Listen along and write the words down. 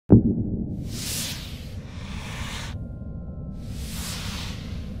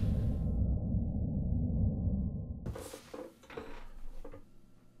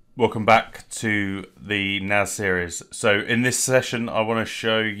Welcome back to the NAS series. So in this session I want to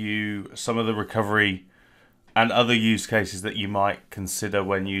show you some of the recovery and other use cases that you might consider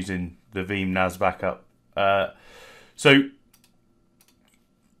when using the Veeam NAS backup. So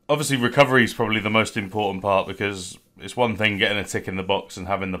obviously recovery is probably the most important part, because it's one thing getting a tick in the box and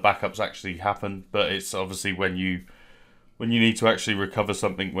having the backups actually happen, but it's obviously when you need to actually recover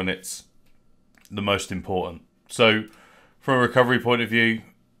something when it's the most important. So from a recovery point of view,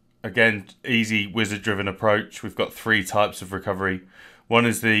 again, easy wizard-driven approach. We've got three types of recovery. One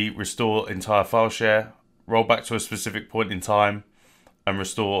is the restore entire file share, roll back to a specific point in time, and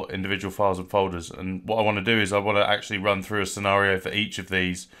restore individual files and folders. And what I want to do is I want to actually run through a scenario for each of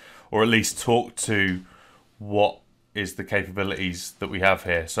these, or at least talk to what is the capabilities that we have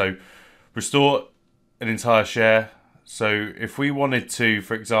here. So restore an entire share. So if we wanted to,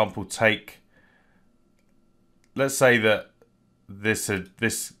 for example, let's say that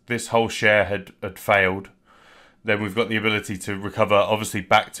this whole share had failed, then we've got the ability to recover obviously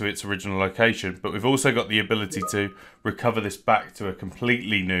back to its original location, but we've also got the ability to recover this back to a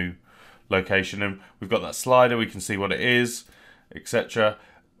completely new location. And we've got that slider, we can see what it is, etc.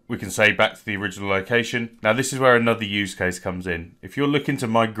 We can say back to the original location. Now this is where another use case comes in. If you're looking to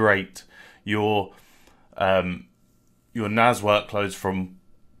migrate your NAS workloads from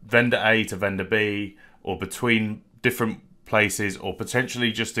vendor A to vendor B, or between different places, or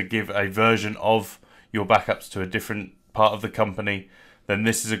potentially just to give a version of your backups to a different part of the company, then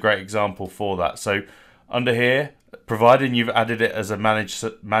this is a great example for that. So under here, providing you've added it as a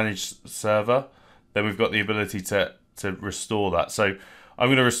managed server, then we've got the ability to restore that. So I'm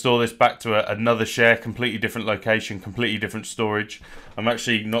going to restore this back to another share, completely different location, completely different storage. I'm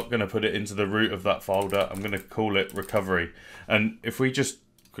actually not going to put it into the root of that folder. I'm going to call it recovery. And if we just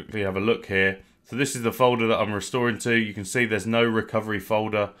quickly have a look here, so this is the folder that I'm restoring to. You can see there's no recovery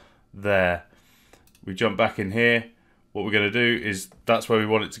folder there. We jump back in here. What we're going to do is, that's where we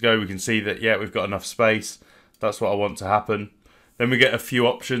want it to go. We can see that, yeah, we've got enough space. That's what I want to happen. Then we get a few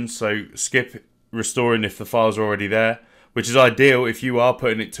options. So skip restoring if the files are already there, which is ideal if you are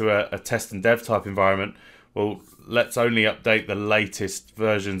putting it to a test and dev type environment. Well, let's only update the latest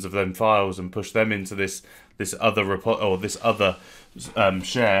versions of them files and push them into this other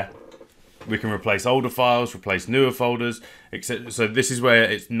share. We can replace older files, replace newer folders, etc. So this is where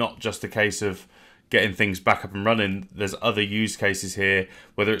it's not just a case of getting things back up and running. There's other use cases here,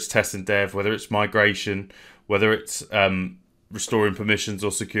 whether it's test and dev, whether it's migration, whether it's restoring permissions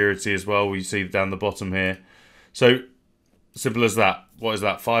or security as well. We see down the bottom here. So simple as that. What is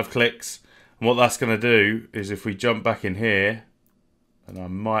that? 5 clicks. And what that's going to do is, if we jump back in here, and I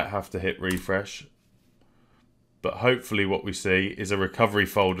might have to hit refresh, but hopefully what we see is a recovery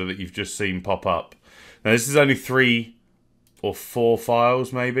folder that you've just seen pop up. Now this is only 3 or 4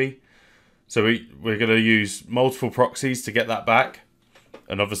 files maybe. So we're going to use multiple proxies to get that back.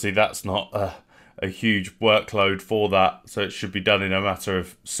 And obviously that's not a huge workload for that. So it should be done in a matter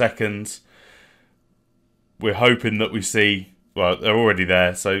of seconds. We're hoping that we see, well, they're already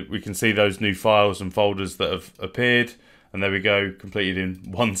there. So we can see those new files and folders that have appeared. And there we go, completed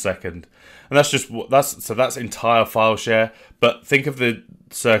in 1 second. And that's entire file share. But think of the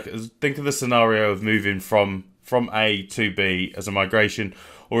scenario of moving from A to B as a migration,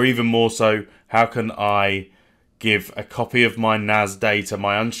 or even more so, how can I give a copy of my NAS data,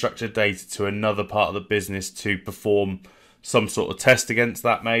 my unstructured data, to another part of the business to perform some sort of test against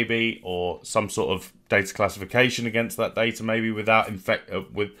that maybe, or some sort of data classification against that data maybe, without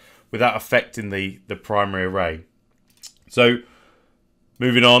affecting the primary array. So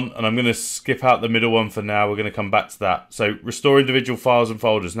moving on, and I'm going to skip out the middle one for now. We're going to come back to that. So restore individual files and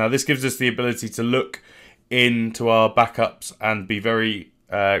folders. Now this gives us the ability to look into our backups and be very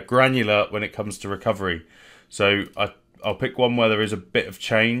granular when it comes to recovery. So I'll pick one where there is a bit of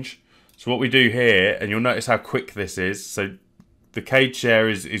change. So what we do here, and you'll notice how quick this is. So the cage share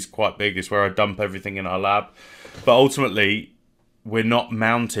is quite big. It's where I dump everything in our lab. But ultimately, we're not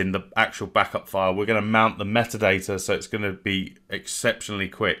mounting the actual backup file. We're going to mount the metadata, so it's going to be exceptionally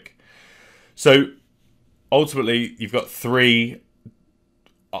quick. So ultimately, you've got 3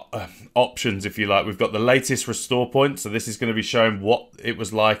 options, if you like. We've got the latest restore point. So this is going to be showing what it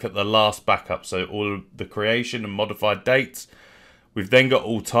was like at the last backup. So all of the creation and modified dates. We've then got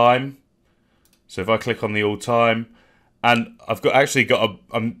all time. So if I click on the all time, and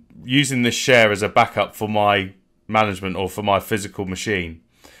I'm using this share as a backup for my management, or for my physical machine.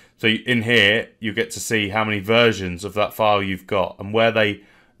 So in here you get to see how many versions of that file you've got, and where they,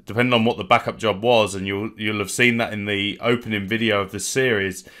 depending on what the backup job was, and you'll have seen that in the opening video of the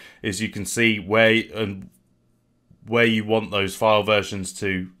series, is you can see where and where you want those file versions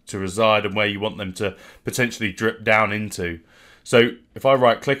to reside and where you want them to potentially drip down into. So if I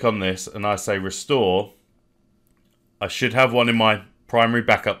right click on this and I say restore, I should have one in my primary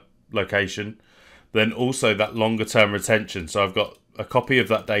backup location, then also that longer term retention. So I've got a copy of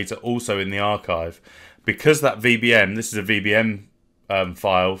that data also in the archive. Because that VBM, this is a VBM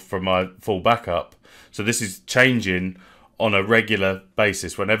file from my full backup, so this is changing on a regular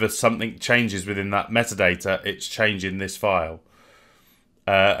basis. Whenever something changes within that metadata, it's changing this file.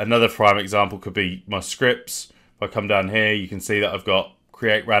 Another prime example could be my scripts. If I come down here, you can see that I've got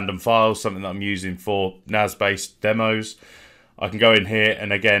create random files, something that I'm using for NAS-based demos. I can go in here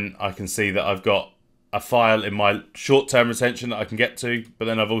and again, I can see that I've got a file in my short-term retention that I can get to, but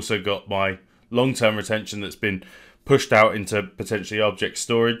then I've also got my long-term retention that's been pushed out into potentially object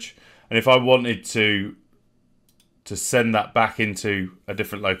storage. And if I wanted to send that back into a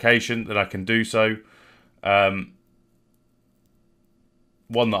different location, then I can do so. One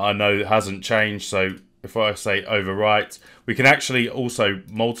that I know hasn't changed, so if I say overwrite, we can actually also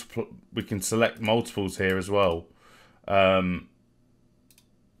we can select multiples here as well.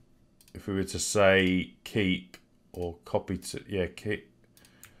 If we were to say keep or copy to, yeah, keep,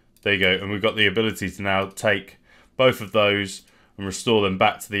 there you go. And we've got the ability to now take both of those and restore them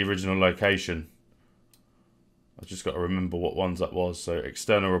back to the original location. I've just got to remember what ones that was. So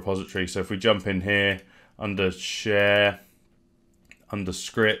external repository. So if we jump in here under share, under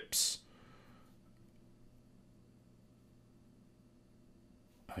scripts,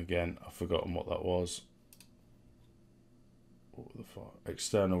 again, I've forgotten what that was. What the fuck?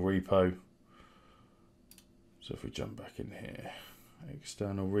 External repo. So if we jump back in here,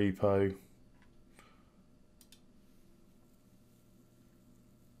 external repo.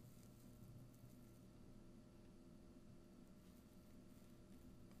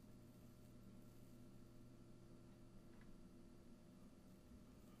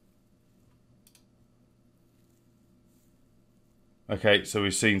 Okay, so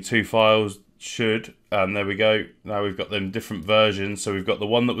we've seen two files, and there we go. Now we've got them different versions. So we've got the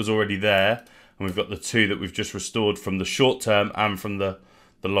one that was already there, and we've got the two that we've just restored from the short term and from the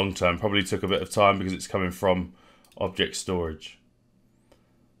long term. Probably took a bit of time because it's coming from object storage.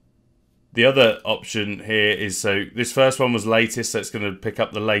 The other option here is, so this first one was latest, so it's going to pick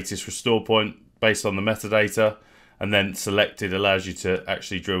up the latest restore point based on the metadata, and then selected allows you to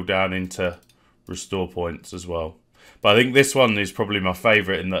actually drill down into restore points as well. But I think this one is probably my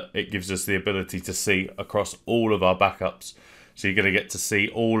favorite in that it gives us the ability to see across all of our backups. So you're going to get to see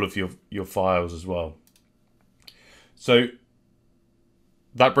all of your files as well. So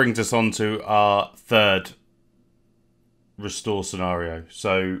that brings us on to our third restore scenario.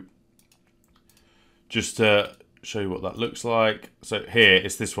 So just to show you what that looks like. So here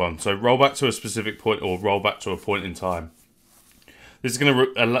it's this one. So roll back to a specific point or roll back to a point in time. This is going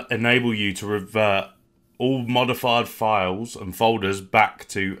to enable you to revert all modified files and folders back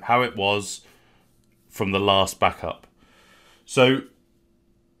to how it was from the last backup. So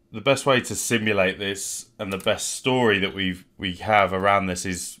the best way to simulate this and the best story that we have around this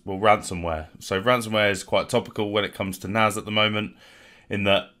is, well, ransomware. So ransomware is quite topical when it comes to NAS at the moment, in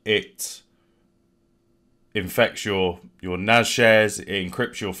that it infects your NAS shares, it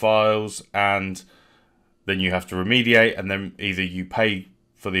encrypts your files, and then you have to remediate, and then either you pay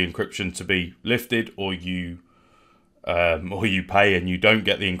for the encryption to be lifted, or you pay and you don't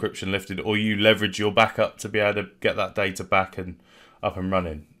get the encryption lifted, or you leverage your backup to be able to get that data back and up and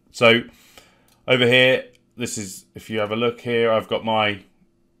running. So over here, this is, if you have a look here, I've got my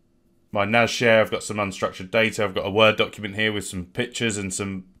NAS share, I've got some unstructured data, I've got a Word document here with some pictures and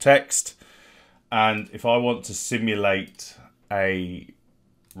some text. And if I want to simulate a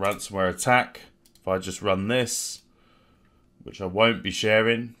ransomware attack, if I just run this, which I won't be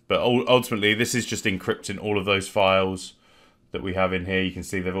sharing, but ultimately this is just encrypting all of those files that we have in here. You can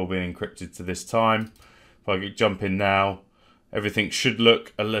see they've all been encrypted to this time. If I jump in now, everything should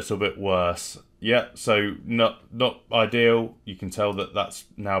look a little bit worse. Yeah, so not ideal. You can tell that that's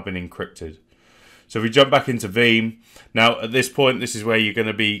now been encrypted. So if we jump back into Veeam, now at this point, this is where you're going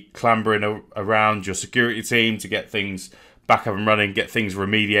to be clambering around your security team to get things back up and running, get things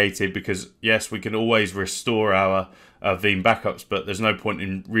remediated, because yes, we can always restore our Veeam backups, but there's no point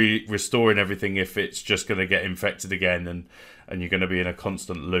in restoring everything if it's just going to get infected again and you're going to be in a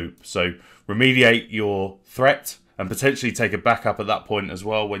constant loop. So remediate your threat and potentially take a backup at that point as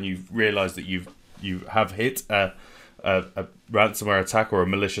well when you've realized that you have hit a ransomware attack or a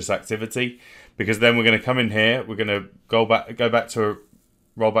malicious activity, because then we're going to come in here, we're going to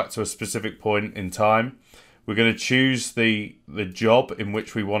roll back to a specific point in time. We're going to choose the job in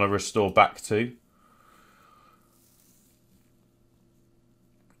which we want to restore back to.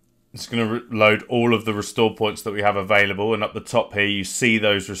 It's going to load all of the restore points that we have available, and up the top here you see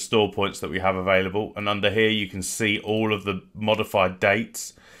those restore points that we have available, and under here you can see all of the modified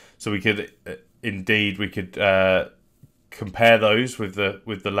dates. So we could compare those with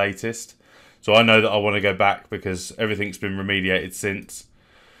the latest. So I know that I want to go back because everything's been remediated since.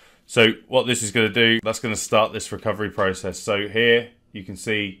 So what this is going to do, that's going to start this recovery process. So here you can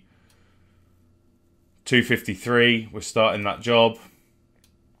see 253, we're starting that job.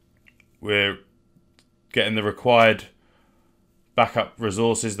 We're getting the required backup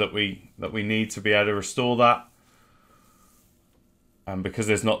resources that we need to be able to restore that. And because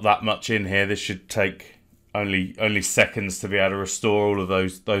there's not that much in here, this should take only seconds to be able to restore all of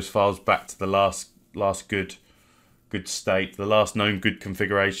those files back to the last good state, the last known good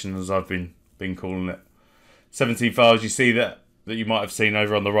configuration, as I've been calling it. 17 files you see that you might have seen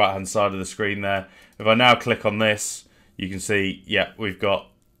over on the right hand side of the screen there. If I now click on this, you can see, yeah, we've got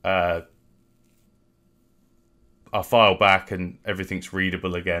our file back and everything's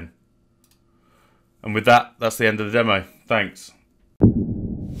readable again. And with that, that's the end of the demo. Thanks.